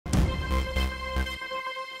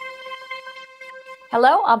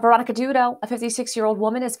Hello, I'm Veronica Dudo. A 56-year-old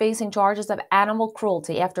woman is facing charges of animal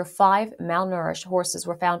cruelty after 5 malnourished horses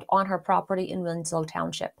were found on her property in Winslow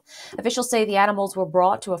Township. Officials say the animals were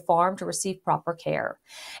brought to a farm to receive proper care.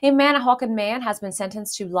 A Manahawkin man has been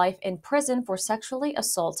sentenced to life in prison for sexually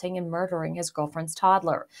assaulting and murdering his girlfriend's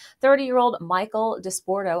toddler. 30-year-old Michael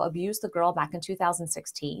Disporto abused the girl back in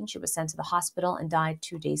 2016. She was sent to the hospital and died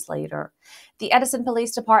 2 days later. The Edison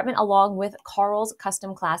Police Department, along with Karl's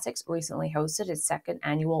Custom Classics, recently hosted its second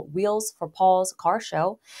annual Wheels for PAWS car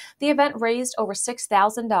show. The event raised over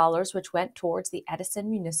 $6,000, which went towards the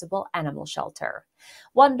Edison Municipal Animal Shelter.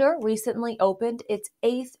 Wonder recently opened its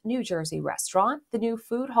 8th New Jersey restaurant. The new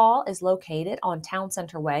food hall is located on Town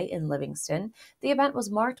Center Way in Livingston. The event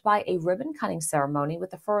was marked by a ribbon cutting ceremony,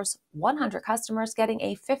 with the first 100 customers getting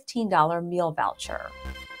a $15 meal voucher.